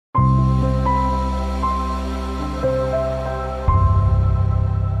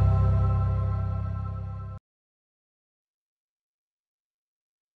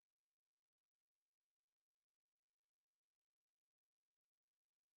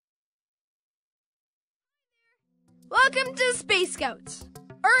Welcome to Space Scouts.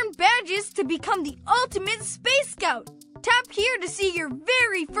 Earn badges to become the ultimate Space Scout. Tap here to see your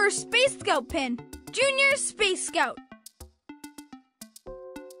very first Space Scout pin. Junior Space Scout.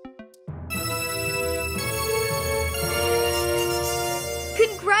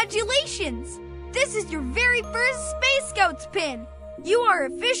 Congratulations! This is your very first Space Scouts pin. You are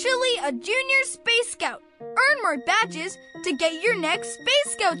officially a Junior Space Scout. Earn more badges to get your next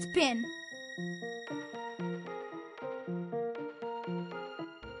Space Scouts pin.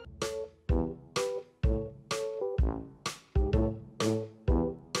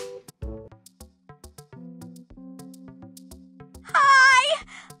 Hi!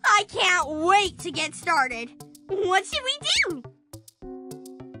 I can't wait to get started. What should we do?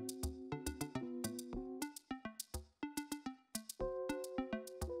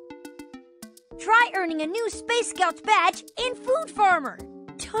 Try earning a new Space Scouts badge in Food Farmer.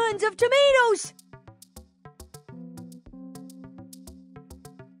 Tons of tomatoes!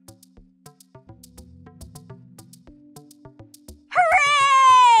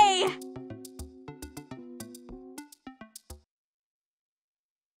 Hooray!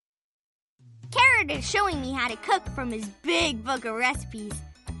 Carrot is showing me how to cook from his big book of recipes.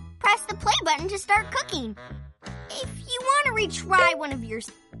 Press the play button to start cooking. If you want to retry one of yours,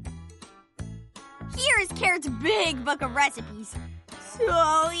 here is Carrot's big book of recipes.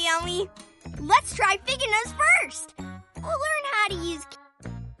 So yummy. Let's try Figginus first. We'll learn how to use...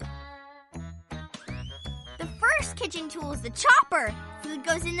 The first kitchen tool is the chopper. Food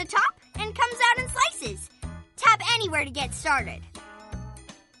goes in the top and comes out in slices. Tap anywhere to get started.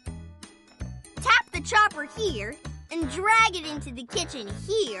 Tap the chopper here and drag it into the kitchen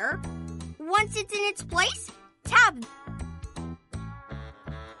here. Once it's in its place, tap...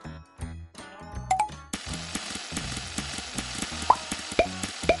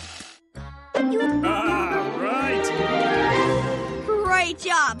 Right! Great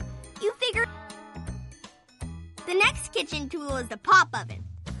job! You figured... The next kitchen tool is the pop oven.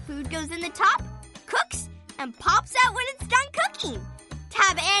 Food goes in the top, cooks, and pops out when it's done cooking.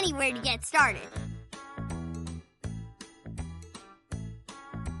 Tap anywhere to get started.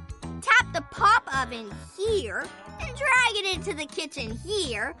 Tap the pop oven here and drag it into the kitchen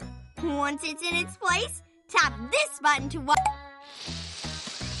here. Once it's in its place, tap this button to watch.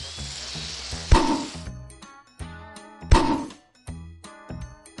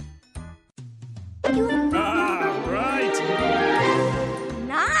 Right!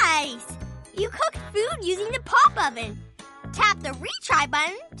 Nice! You cooked food using the pop oven. Tap the retry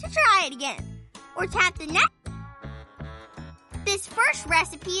button to try it again. Or tap the next. This first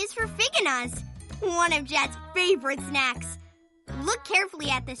recipe is for Figginus, one of Jet's favorite snacks. Look carefully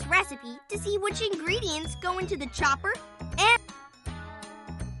at this recipe to see which ingredients go into the chopper and...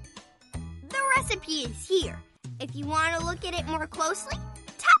 The recipe is here. If you want to look at it more closely,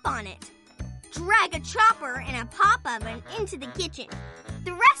 tap on it. Drag a chopper and a pop oven into the kitchen.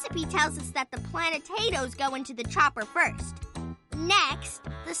 The recipe tells us that the planetatoes go into the chopper first. Next,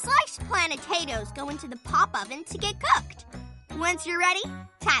 the sliced planetatoes go into the pop oven to get cooked. Once you're ready,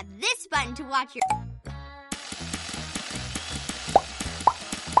 tap this button to watch your...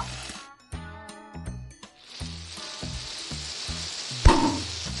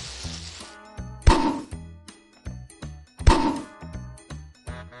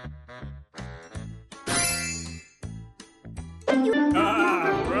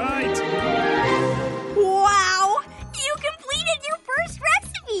 Right! Wow! You completed your first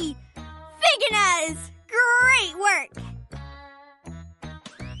recipe! Figginus! Great work!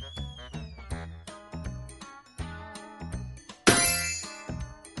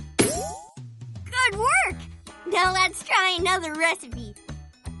 Good work! Now let's try another recipe.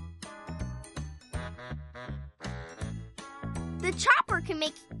 The chopper can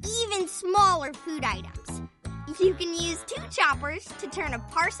make even smaller food items. You can use 2 choppers to turn a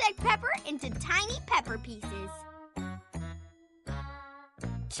parsec pepper into tiny pepper pieces.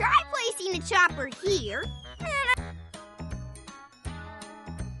 Try placing a chopper here and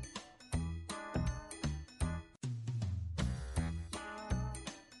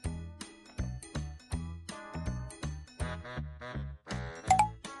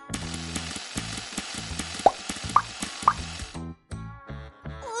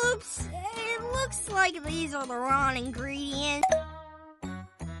Oops, it looks like these are the wrong ingredients.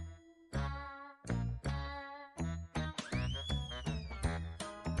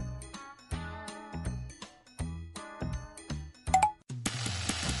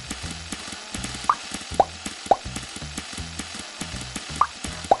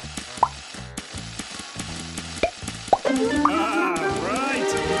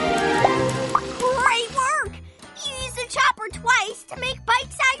 Right! Great work! You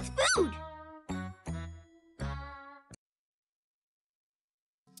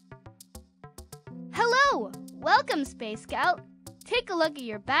Space Scout, take a look at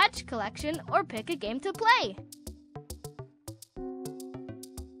your badge collection or pick a game to play.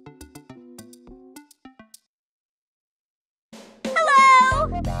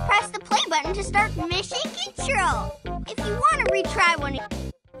 Hello! Press the play button to start mission control. If you want to retry one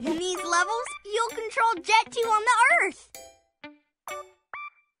in these levels, you'll control Jet 2 on the Earth.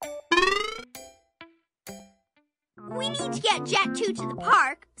 We need to get Jet 2 to the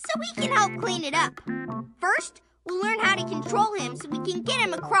park so we can help clean it up. First, we'll learn how to control him so we can get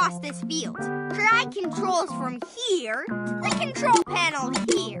him across this field. Drag controls from here to the control panel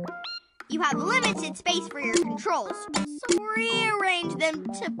here. You have limited space for your controls, so rearrange them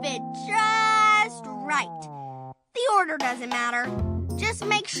to fit just right. The order doesn't matter. Just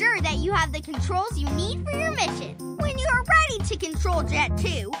make sure that you have the controls you need for your mission. When you are ready to control Jet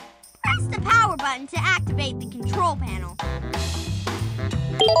 2, press the power button to activate the control panel.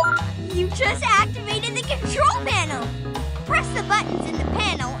 You just activated the control panel! Press the buttons in the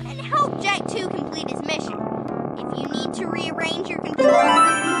panel and help Jet 2 complete his mission. If you need to rearrange your controls,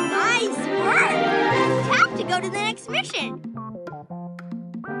 nice work! Tap to go to the next mission.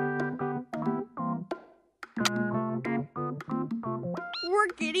 We're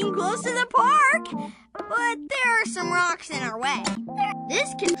getting close to the park, but there are some rocks in our way.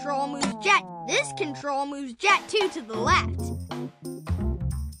 This control moves Jet 2 to the left.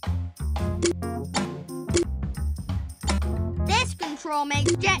 This control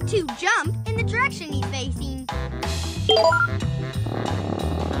makes Jet 2 jump in the direction he's facing.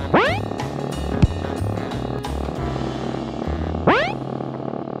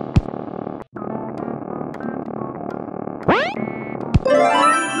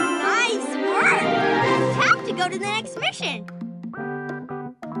 Nice work! Tap to go to the next mission.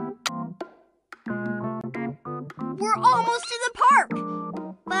 We're almost to the park,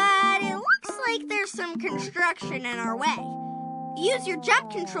 but it looks like there's some construction in our way. Use your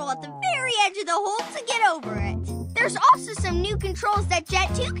jump control at the very edge of the hole to get over it. There's also some new controls that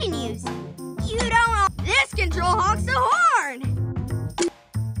Jet 2 can use. You don't know. This control honks the horn.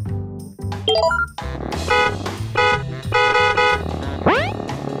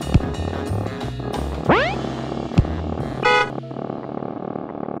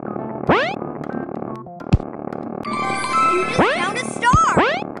 You just found a star.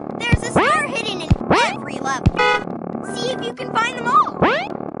 There's a star hidden in every level. See if you can find them all.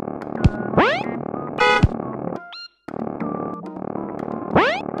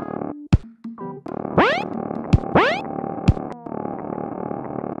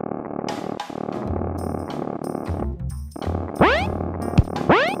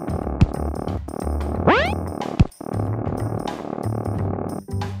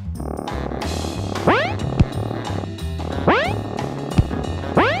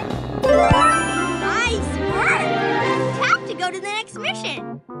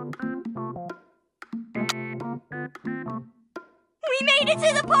 Mission. We made it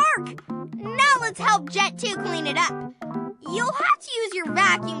to the park! Now let's help Jet 2 clean it up. You'll have to use your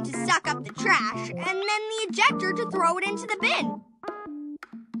vacuum to suck up the trash, and then the ejector to throw it into the bin.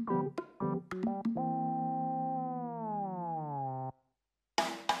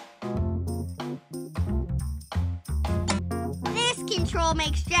 This control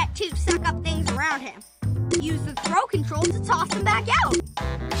makes Jet 2 suck up things around him. Use the throw control to toss them back out.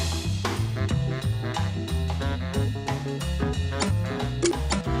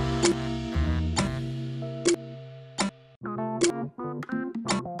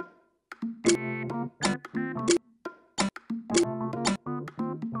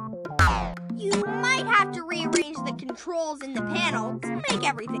 You might have to rearrange the controls in the panel to make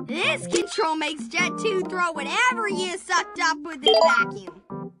everything. This control makes Jet 2 throw whatever you sucked up with his vacuum.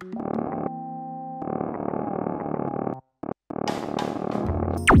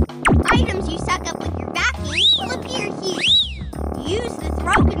 Items you suck up with your vacuum will appear here. Use the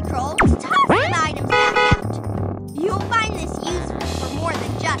throw control to toss some items back out. You'll find this useful for more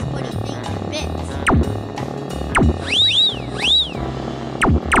than just putting things in bins.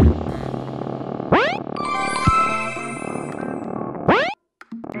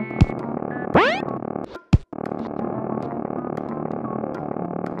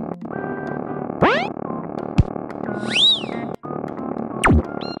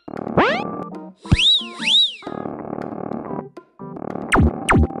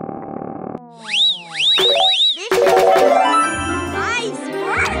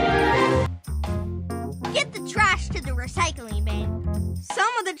 Recycling bin.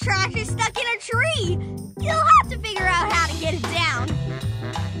 Some of the trash is stuck in a tree. You'll have to figure out how to get it down.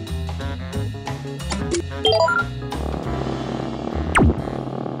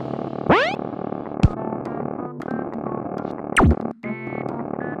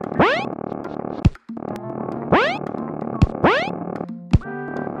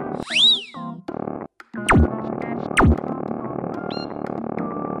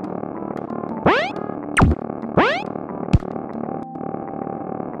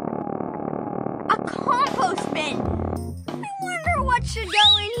 A compost bin! I wonder what should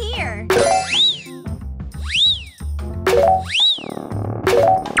go in here.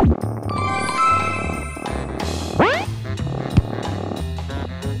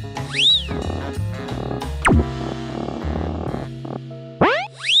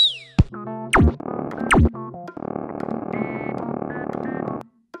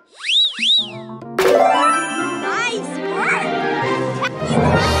 Nice work!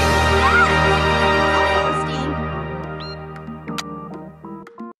 You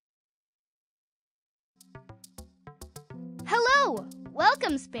Hello!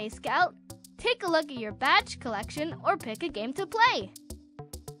 Welcome, Space Scout. Take a look at your badge collection or pick a game to play.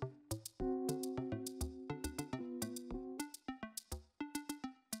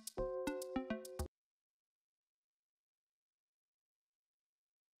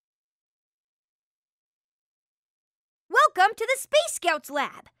 Welcome to the Space Scouts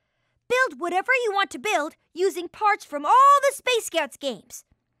Lab. Build whatever you want to build using parts from all the Space Scouts games.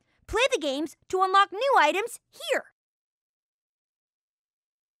 Play the games to unlock new items here.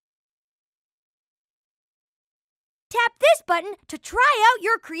 Tap this button to try out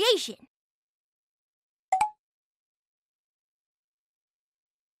your creation.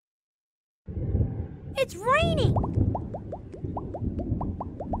 It's raining.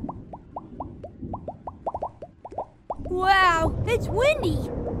 Wow, it's windy.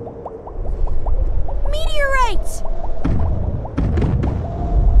 Meteorites!